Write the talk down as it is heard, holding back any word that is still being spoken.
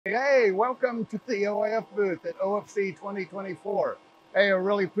Hey, welcome to the OIF booth at OFC 2024. Hey, I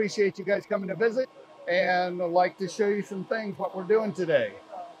really appreciate you guys coming to visit, and I'd like to show you some things, what we're doing today.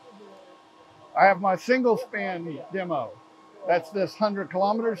 I have my single span demo. That's this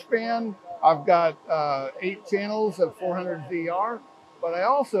 100-kilometer span. I've got 8 channels of 400 ZR, but I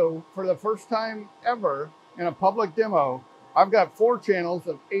also, for the first time ever in a public demo, I've got 4 channels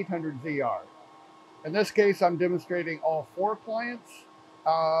of 800 ZR. In this case, I'm demonstrating all 4 clients.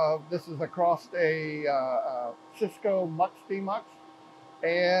 This is across a Cisco MUX DMUX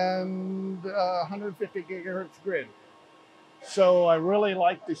and 150 gigahertz grid. So I really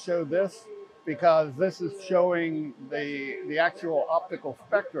like to show this because this is showing the actual optical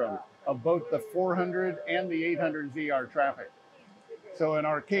spectrum of both the 400 and the 800 ZR traffic. So in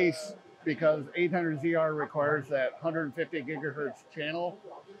our case, because 800 ZR requires that 150 gigahertz channel,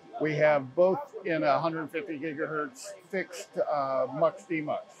 we have both in a 150 gigahertz fixed MUX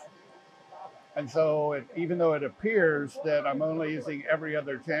DMUX. And so even though it appears that I'm only using every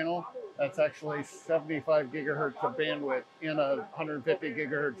other channel, that's actually 75 gigahertz of bandwidth in a 150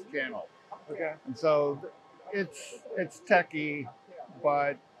 gigahertz channel. Okay. And so it's techy,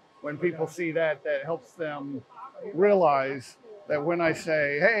 but when people see that, that helps them realize that when I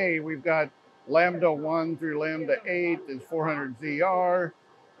say, hey, we've got lambda 1 through lambda 8 is 400 ZR,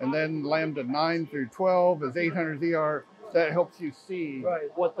 and then lambda 9 through 12 is 800 ZR, that helps you see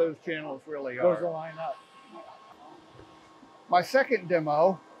what those channels really are. Those will line up. My second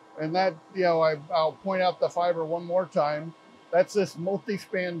demo, and that, I'll point out the fiber one more time. That's this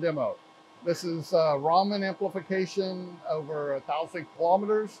multispan demo. This is Raman amplification over 1,000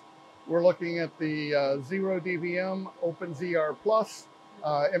 kilometers. We're looking at the 0 dBm OpenZR Plus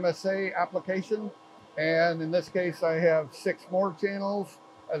MSA application. And in this case, I have 6 more channels,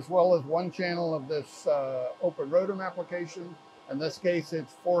 as well as 1 channel of this OpenROADM application. In this case,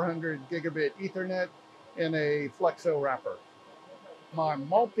 it's 400 gigabit Ethernet in a Flexo wrapper. My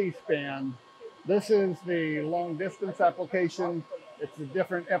multispan, this is the long distance application. It's a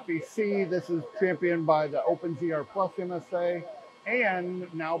different FEC. This is championed by the OpenZR Plus MSA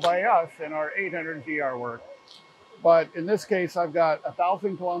and now by us in our 800 ZR work. But in this case, I've got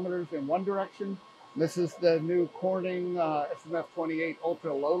 1,000 kilometers in one direction. This is the new Corning SMF28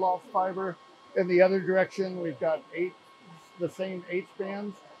 ultra low loss fiber. In the other direction, we've got the same 8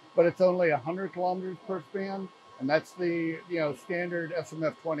 spans, but it's only 100 kilometers per span. And that's the standard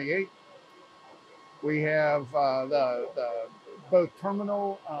SMF28. We have both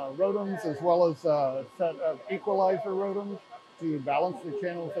terminal ROADMs as well as a set of equalizer ROADMs to balance the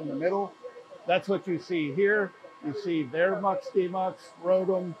channels in the middle. That's what you see here. You see their MUX DMUX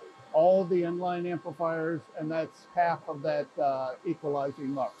ROADM, all the inline amplifiers, and that's half of that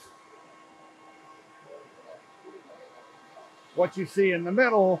equalizing MUX. What you see in the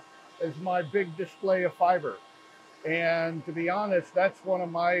middle is my big display of fiber. And to be honest, that's one of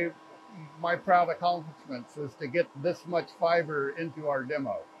my proud accomplishments, is to get this much fiber into our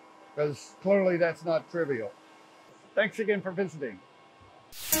demo, because clearly that's not trivial. Thanks again for visiting.